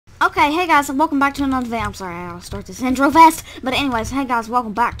Okay, hey guys, and welcome back to another video. I'm sorry, I'll start this intro fast. But anyways, hey guys,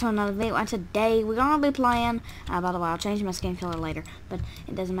 welcome back to another video. And today, we're going to be playing, by the way, I'll change my skin color later. But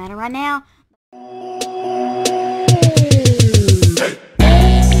it doesn't matter right now. I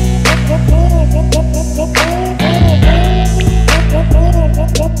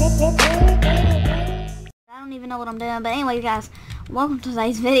don't even know what I'm doing. But anyway, guys, welcome to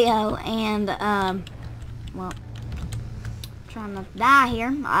today's video. And, well, trying not to die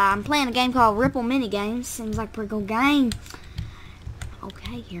here. I'm playing a game called Ripull Minigames. Seems like a pretty cool game.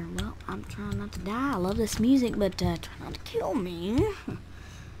 Okay, here. Well, I'm trying not to die. I love this music, but try not to kill me.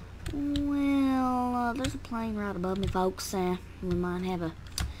 Well, there's a plane right above me, folks. We might have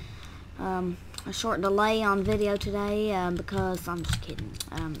a short delay on video today because I'm just kidding.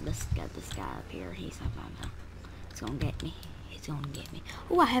 This guy up here, he's gonna get me. He's gonna get me.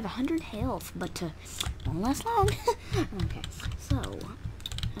 Oh, I have 100 health, but won't last long. Okay, so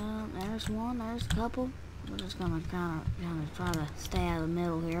there's one, there's a couple. We're just gonna kind of try to stay out of the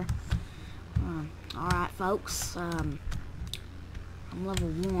middle here. All right, folks. I'm level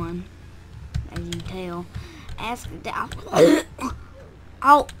 1, as you can tell.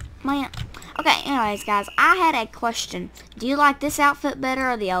 Oh man. Okay. Anyways, guys, I had a question. Do you like this outfit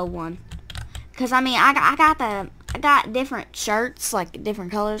better or the old one? Cause I mean, I got different shirts, like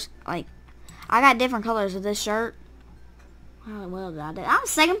different colors. Like, I got different colors of this shirt. How well did I do? I'm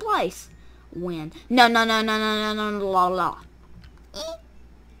second place. Win. No. I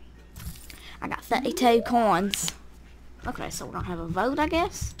got 32 coins. Okay, so we don't have a vote, I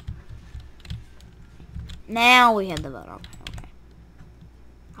guess. Now we have the vote. Okay.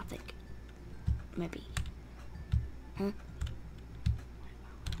 I think maybe. Huh?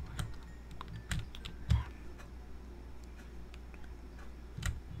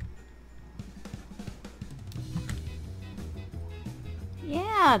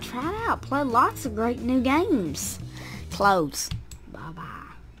 Yeah, try it out. Play lots of great new games. Close. Bye-bye.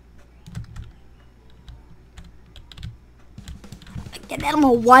 Get out of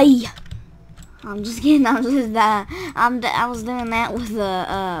my way. I'm just kidding. I was doing that with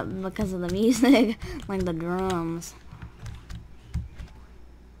the because of the music, like the drums.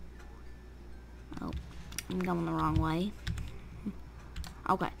 Oh, I'm going the wrong way.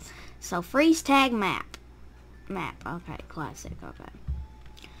 Okay, so freeze tag map. Okay, classic. Okay.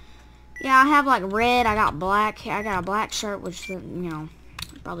 Yeah, I have like red. I got black. I got a black shirt, which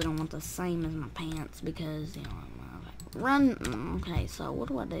probably don't want the same as my pants because run. Okay, so what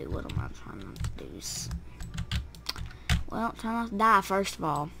do I do? What am I trying not to do? Well, try not to die first of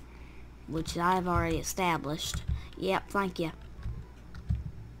all, which I've already established. Yep, thank you.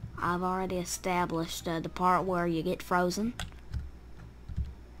 I've already established the part where you get frozen.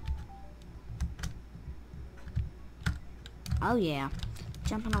 Oh yeah,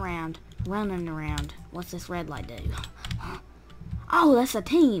 jumping around, running around. What's this red light do? Oh, that's a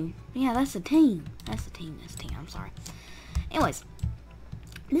team. Yeah, that's a team. That's a team. I'm sorry. Anyways,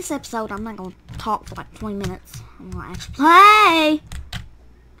 this episode I'm not gonna talk for like 20 minutes. I'm gonna actually play.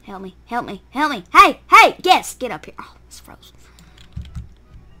 Help me! Hey! Yes, get up here. Oh, it's frozen.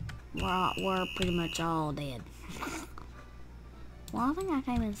 We're pretty much all dead. Well, I think I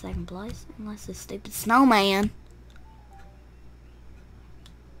came in second place, unless this stupid snowman.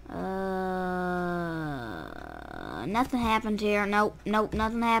 Nothing happened here. Nope,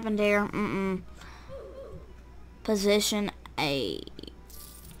 nothing happened here. Position A.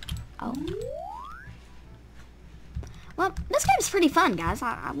 Oh. Well, this game's pretty fun, guys.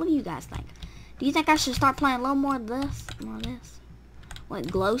 What do you guys think? Do you think I should start playing a little more of this?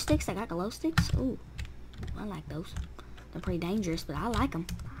 What, glow sticks? I got glow sticks? Ooh, I like those. They're pretty dangerous, but I like them.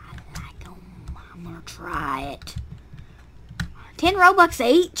 I'm gonna try it. 10 Robux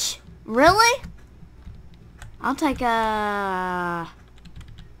each? Really? I'll take not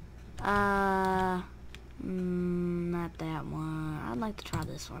that one. I'd like to try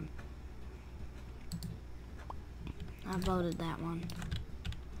this one. I voted that one.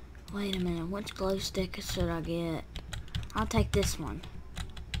 Wait a minute, which glow stick should I get? I'll take this one.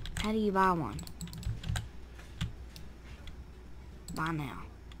 How do you buy one? Buy now.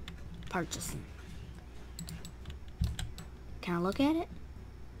 Purchasing. Can I look at it?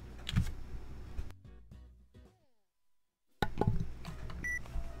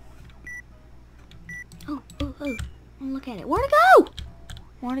 Oh, look at it. Where'd it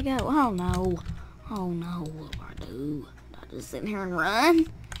go? Oh no. What do I do? Do I just sit here and run?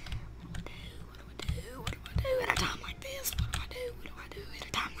 What do I do at a time like this? What do I do at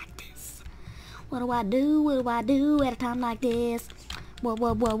a time like this? What do I do at a time like this? What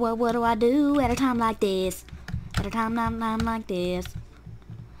do I do at a time like this? At a time like this.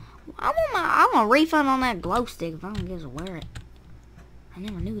 I want a refund on that glow stick if I don't get to wear it. I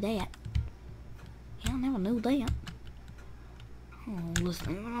never knew that. Yeah, I never knew that. Oh,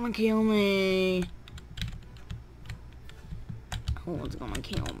 listen, it's gonna kill me. Oh, it's gonna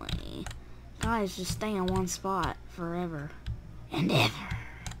kill me. Guys, just stay in one spot forever and ever.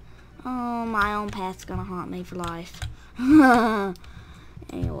 Oh, my own path's gonna haunt me for life. Anyways,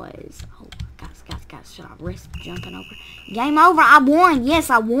 oh, guys, should I risk jumping over? Game over, I won. Yes,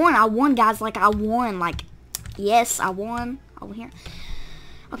 I won, guys. Like, I won. Like, yes, I won over here.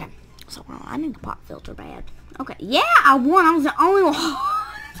 Okay, so I need the pop filter bad. Okay, yeah, I won. I was the only one.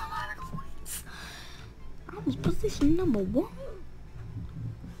 That's a lot of coins. I was position number 1.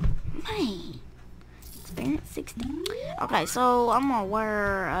 Man, experience 60. Okay, so I'm gonna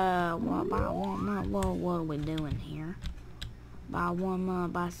wear buy 1 month. What are we doing here? Buy 1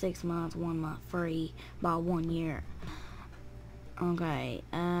 month, buy 6 months, 1 month free, buy 1 year. Okay,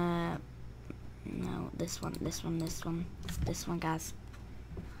 no, this one, guys.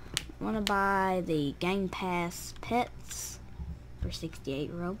 Wanna buy the Game Pass Pets for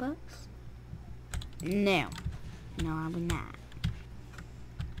 68 Robux? No, I would not.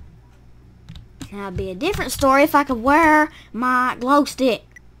 Now it'd be a different story if I could wear my glow stick.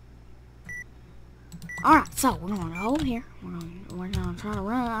 Alright, so we're gonna go over here. We're gonna try to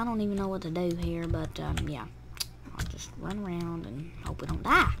run. I don't even know what to do here, but yeah. I'll just run around and hope we don't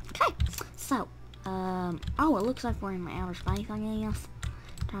die. Okay, so, oh, it looks like we're in the outer space, I guess.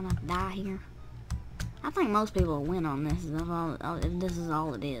 Trying not to die here. I think most people will win on this if this is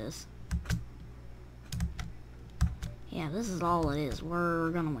all it is. Yeah, this is all it is. We're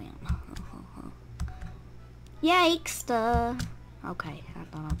gonna win. Yikes! Okay, I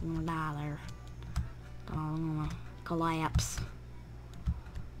thought I was gonna die there. Thought I was gonna collapse.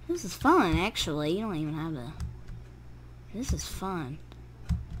 This is fun, actually. You don't even have to. This is fun.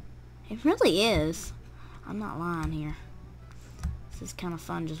 It really is. I'm not lying here. This is kind of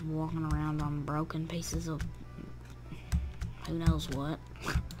fun, just walking around on broken pieces of who knows what.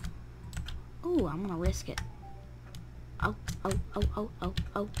 Ooh, I'm gonna risk it. Oh.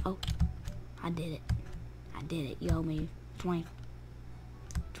 I did it. You owe me 20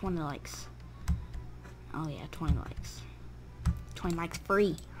 likes. Oh yeah, 20 likes. 20 likes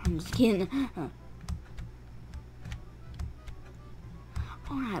free. I'm just kidding.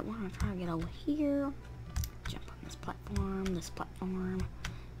 Alright, we're gonna try to get over here. Jump on this platform.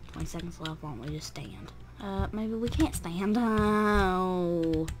 20 seconds left, won't we just stand? Maybe we can't stand.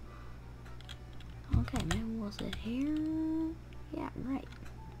 Oh. Okay, maybe we'll sit here. Yeah, right.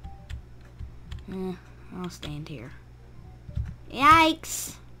 I'll stand here.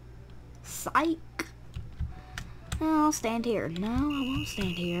 Yikes! Psych! I'll stand here. No, I won't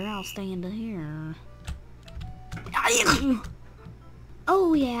stand here. I'll stand here.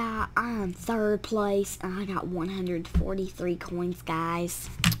 Oh yeah, I'm 3rd place. I got 143 coins, guys.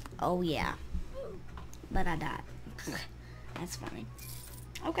 Oh yeah. But I died. That's funny.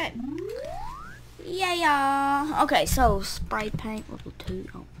 Okay. Yeah. Okay, so spray paint level 2.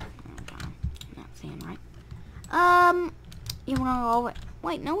 Oh, okay. Not seeing right. You wanna go over?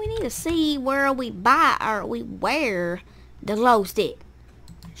 Wait, no, we need to see where we buy or we wear the glow stick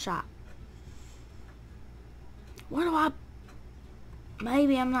shop. Where do I?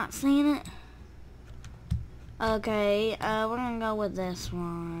 Maybe I'm not seeing it. Okay, we're gonna go with this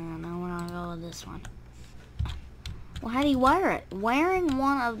one. No, we're gonna go with this one. Well, how do you wear it? Wearing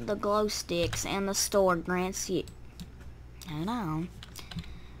one of the glow sticks in the store grants you... Hold on.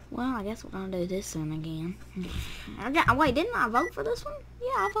 Well, I guess we're gonna do this one again. Wait, didn't I vote for this one?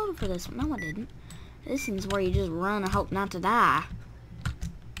 Yeah, I voted for this one. No, I didn't. This one's where you just run and hope not to die.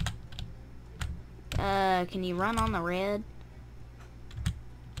 Can you run on the red?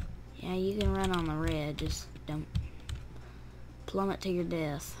 Yeah, you can run on the red. Just don't plummet to your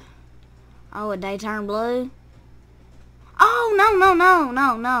death. Oh, a day turn blue? Oh,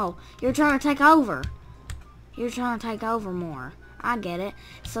 no. You're trying to take over. You're trying to take over more. I get it.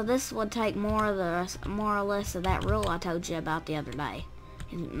 So this would take more or less of that rule I told you about the other day.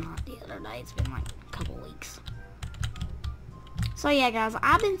 Not the other day. It's been like a couple weeks. So yeah, guys,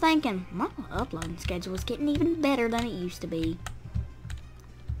 I've been thinking my uploading schedule is getting even better than it used to be.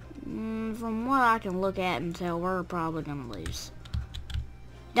 From what I can look at and tell, we're probably gonna lose.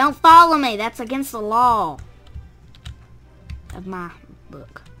 Don't follow me. That's against the law of my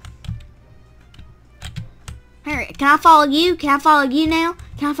book. Here, can I follow you? Can I follow you now?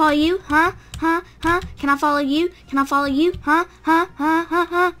 Can I follow you? Huh? Can I follow you? Can I follow you? Huh?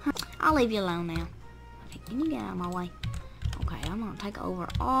 I'll leave you alone now. Okay, can you get out of my way? Okay, I'm gonna take over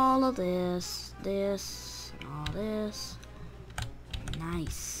all of this, and all this.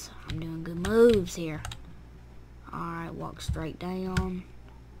 Nice. I'm doing good moves here. Alright, walk straight down.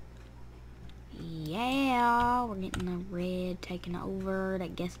 Yeah, we're getting the red taking over.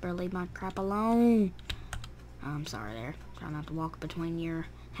 That guess better leave my crap alone. I'm sorry there. Try not to walk between your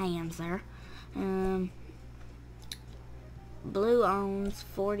hands there. Blue owns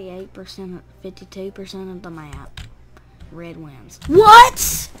 48%, 52% of the map. Red wins.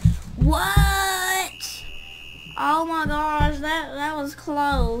 What? What? Oh my gosh, that was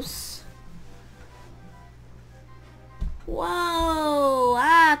close. Whoa,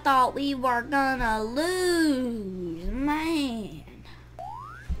 I thought we were gonna lose, man.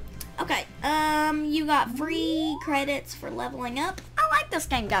 Okay, you got free credits for leveling up. I like this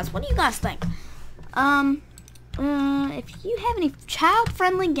game, guys. What do you guys think? If you have any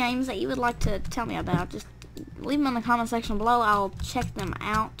child-friendly games that you would like to tell me about, just leave them in the comment section below. I'll check them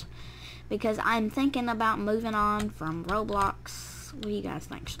out because I'm thinking about moving on from Roblox. What do you guys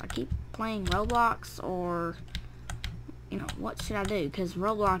think? Should I keep playing Roblox or, you know, what should I do? Because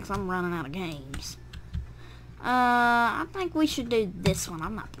Roblox, I'm running out of games. I think we should do this one.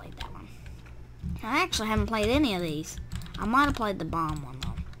 I've not played that one. I actually haven't played any of these. I might have played the bomb one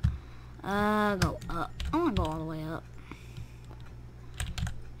though. Go up. I want to go all the way up.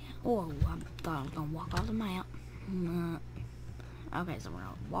 Oh, I thought I was gonna walk off the map. Okay, so we're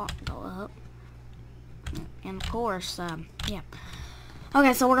gonna go up, and of course, yeah.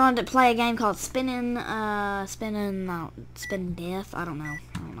 Okay, so we're going to play a game called Spinning Death. I don't know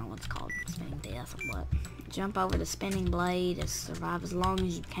what it's called. Spinning Death or what? Jump over the spinning blade and survive as long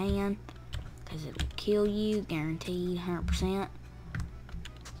as you can, because it will kill you, guaranteed, 100%.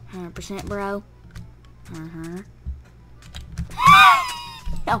 100%, bro.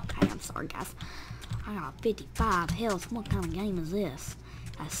 Okay, I'm sorry, guys. I got 55 health. What kind of game is this?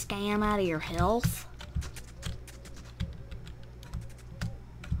 A scam out of your health?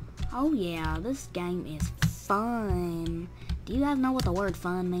 Oh yeah, this game is fun. Do you guys know what the word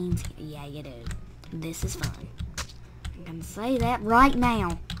fun means? Yeah, you do. This is fun. I'm gonna say that right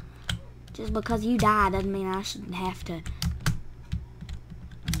now. Just because you die doesn't mean I should have to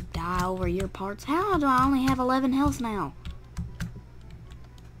die over your parts. How do I only have 11 health now?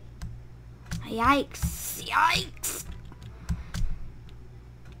 Yikes. Yikes.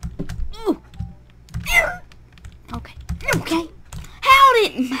 Ooh. Okay. Okay. How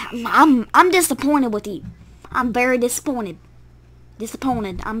did... I'm disappointed with you. I'm very disappointed.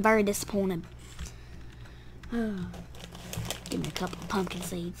 I'm very disappointed. Give me a couple of pumpkin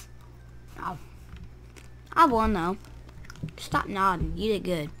seeds. Oh. I won though. Stop nodding. You did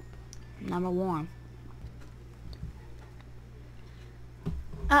good. Number 1.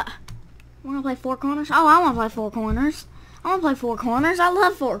 Wanna play 4 corners? Oh, I wanna play 4 corners. I wanna play 4 corners. I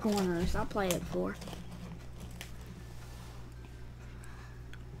love 4 corners. I'll play it before.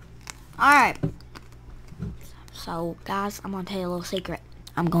 Alright. So, guys, I'm gonna tell you a little secret.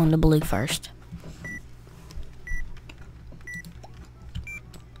 I'm going to blue first.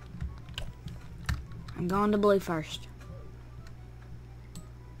 I'm going to blue first.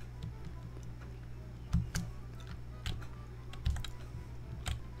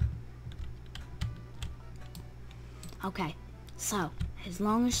 Okay, so, as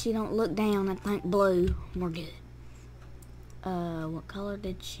long as she don't look down and think blue, we're good. What color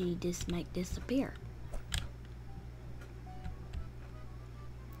did she just make disappear?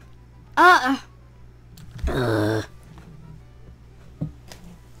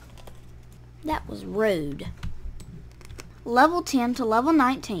 That was rude. Level 10 to level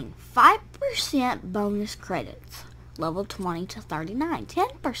 19, 5% bonus credits. Level 20 to 39,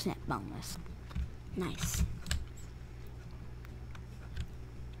 10% bonus. Nice.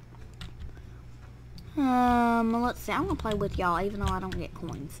 Let's see. I'm gonna play with y'all even though I don't get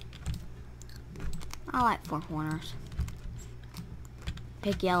coins. I like 4 corners.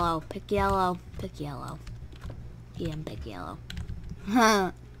 Pick yellow, pick yellow, pick yellow. Yeah, pick yellow.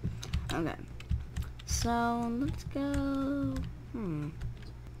 Okay. So, let's go. Can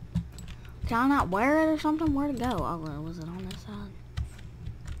I not wear it or something? Where to go? Oh, was it on this side?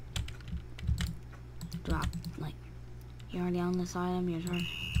 Drop. Like, you're already on this item, your turn.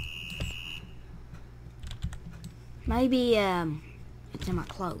 Maybe, it's in my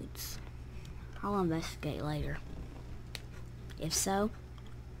clothes. I'll investigate later. If so,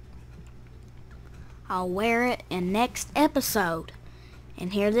 I'll wear it in next episode.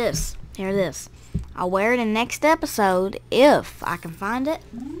 And hear this. Hear this. I'll wear it in next episode if I can find it.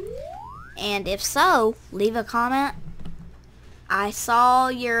 And if so, leave a comment. I saw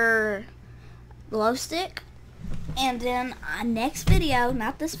your glow stick. And then next video,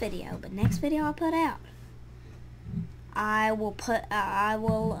 not this video, but next video I'll put out, I will put,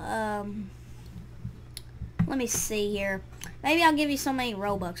 let me see here. Maybe I'll give you so many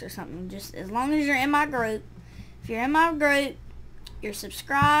Robux or something. Just as long as you're in my group. If you're in my group, you're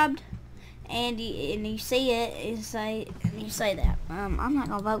subscribed, and you see it, you say that. I'm not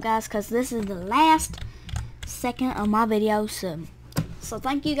gonna vote, guys, because this is the last second of my video. So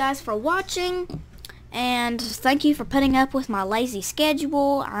thank you guys for watching, and thank you for putting up with my lazy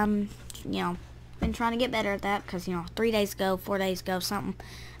schedule. I'm, been trying to get better at that, because 3 days ago, 4 days ago, something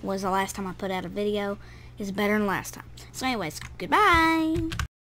was the last time I put out a video. Is better than last time. So anyways, goodbye.